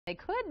They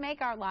could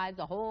make our lives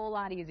a whole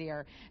lot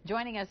easier.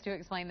 Joining us to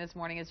explain this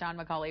morning is John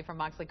McCauley from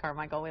Moxley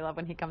Carmichael. We love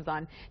when he comes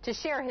on to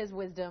share his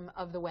wisdom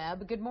of the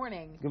web. Good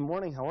morning. Good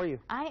morning. How are you?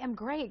 I am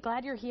great.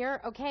 Glad you're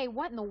here. Okay,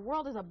 what in the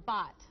world is a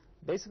bot?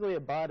 Basically, a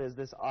bot is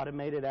this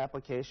automated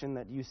application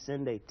that you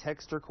send a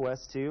text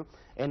request to,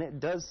 and it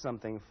does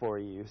something for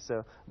you.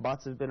 So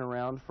bots have been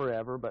around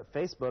forever, but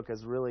Facebook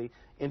has really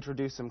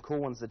introduced some cool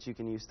ones that you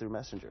can use through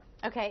Messenger.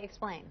 Okay,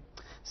 explain.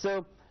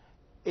 So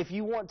if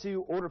you want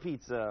to order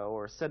pizza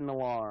or set an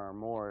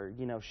alarm or,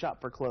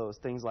 shop for clothes,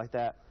 things like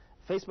that,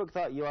 Facebook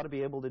thought you ought to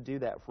be able to do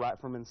that right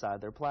from inside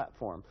their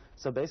platform.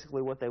 So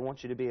basically what they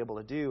want you to be able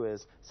to do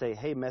is say,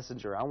 hey,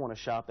 Messenger, I want to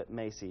shop at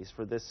Macy's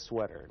for this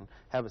sweater, and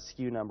have a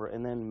SKU number,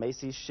 and then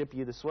Macy's ship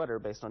you the sweater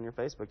based on your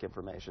Facebook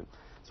information.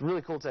 It's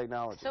really cool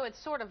technology. So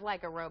it's sort of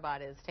like a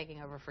robot is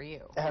taking over for you.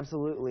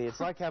 Absolutely.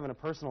 It's like having a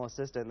personal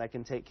assistant that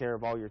can take care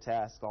of all your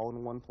tasks all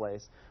in one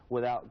place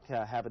without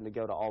having to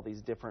go to all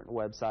these different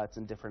websites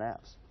and different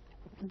apps.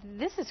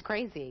 This is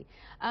crazy.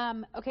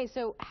 Okay,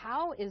 so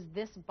how is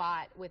this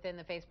bot within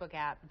the Facebook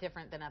app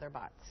different than other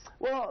bots?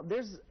 Well,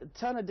 there's a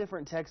ton of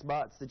different text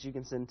bots that you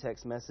can send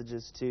text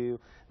messages to,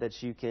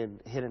 that you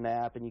can hit an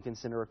app and you can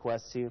send a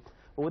request to.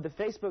 But with the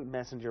Facebook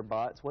Messenger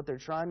bots, what they're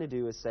trying to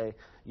do is say,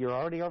 you're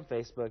already on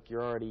Facebook,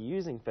 you're already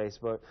using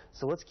Facebook,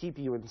 so let's keep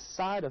you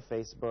inside of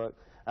Facebook,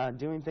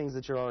 doing things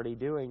that you're already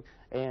doing,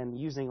 and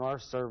using our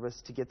service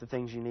to get the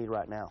things you need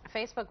right now.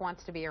 Facebook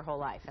wants to be your whole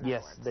life, in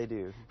Yes, other words. they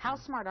do. How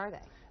smart are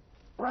they?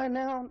 Right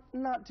now,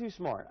 not too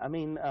smart. I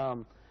mean,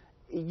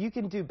 you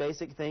can do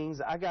basic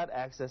things. I got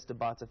access to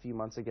bots a few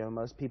months ago.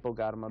 Most people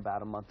got them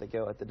about a month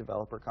ago at the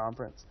developer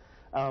conference.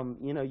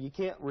 You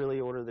can't really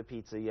order the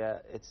pizza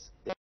yet.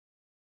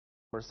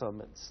 Or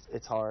some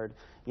it's hard.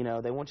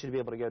 They want you to be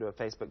able to go to a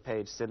Facebook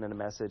page, send in a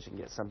message, and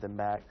get something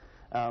back.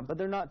 But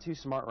they're not too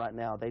smart right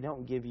now. They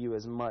don't give you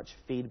as much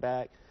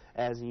feedback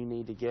as you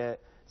need to get.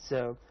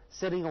 So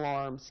setting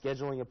alarms,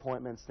 scheduling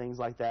appointments, things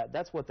like that,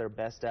 that's what they're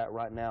best at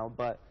right now.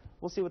 But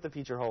we'll see what the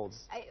future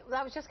holds.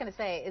 I was just going to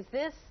say, is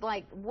this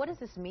what does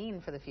this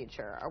mean for the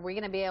future? Are we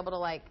going to be able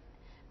to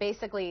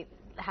basically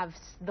have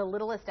the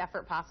littlest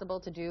effort possible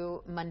to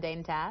do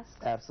mundane tasks?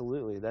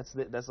 Absolutely. That's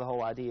the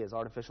whole idea, is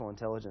artificial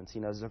intelligence.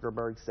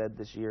 Zuckerberg said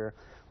this year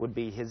would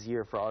be his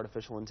year for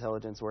artificial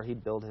intelligence, where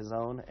he'd build his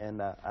own,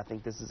 and I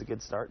think this is a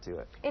good start to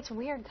it. It's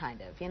weird,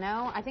 kind of,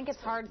 I think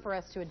it's hard for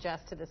us to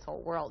adjust to this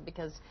whole world,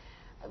 because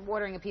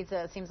ordering a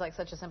pizza seems like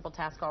such a simple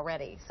task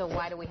already. So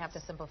why do we have to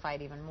simplify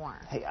it even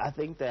more? Hey, I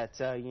think that,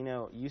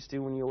 used to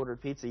when you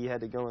ordered pizza, you had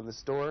to go in the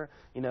store,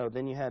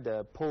 then you had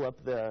to pull up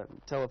the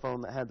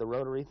telephone that had the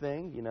rotary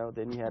thing,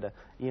 then you had to,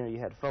 you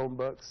had phone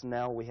books.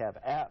 Now we have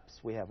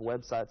apps, we have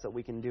websites that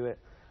we can do it.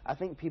 I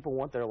think people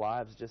want their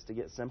lives just to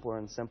get simpler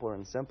and simpler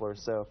and simpler.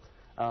 So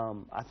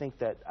I think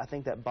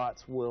that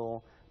bots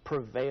will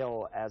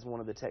prevail as one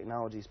of the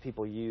technologies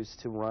people use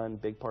to run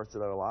big parts of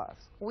their lives.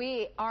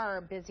 We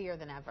are busier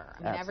than ever.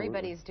 I mean,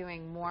 everybody's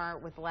doing more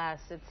with less,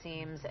 it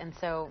seems, and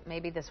so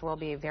maybe this will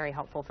be very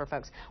helpful for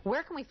folks.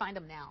 Where can we find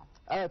them now?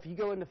 If you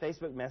go into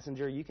Facebook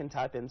Messenger, you can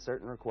type in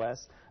certain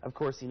requests. Of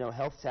course,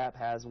 HealthTap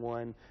has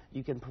one.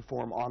 You can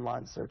perform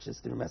online searches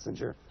through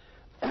Messenger.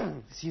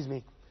 Excuse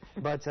me.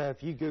 But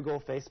if you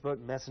Google Facebook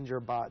Messenger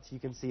bots, you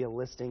can see a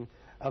listing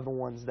of the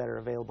ones that are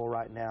available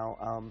right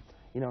now.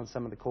 And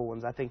some of the cool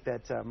ones. I think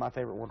that my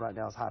favorite one right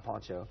now is Hi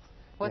Poncho.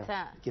 What's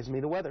that? Gives me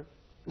the weather.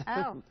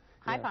 Oh,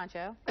 Hi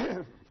Poncho.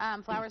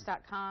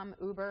 Flowers.com,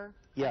 Uber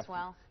as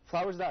well.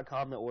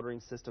 Flowers.com, the ordering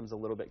system's a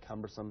little bit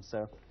cumbersome,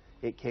 so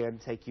it can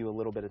take you a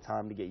little bit of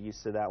time to get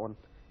used to that one.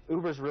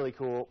 Uber's really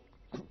cool.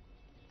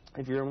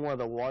 If you're in one of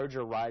the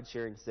larger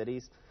ride-sharing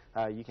cities,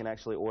 you can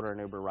actually order an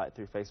Uber right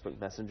through Facebook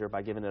Messenger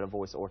by giving it a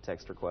voice or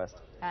text request.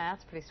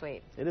 That's pretty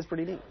sweet. It is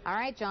pretty neat. All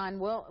right, John,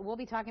 we'll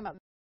be talking about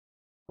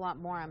a lot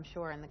more, I'm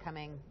sure, in the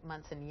coming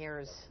months and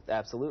years.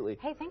 Absolutely.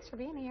 Hey, thanks for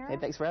being here. Hey,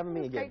 thanks for having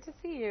me again. Great to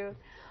see you.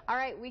 All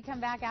right, we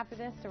come back after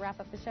this to wrap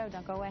up the show.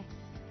 Don't go away.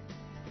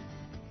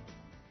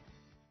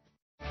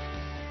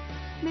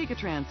 Make a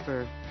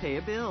transfer, pay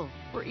a bill,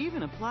 or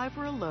even apply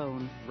for a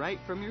loan right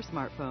from your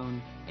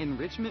smartphone.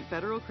 Enrichment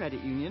Federal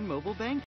Credit Union Mobile Bank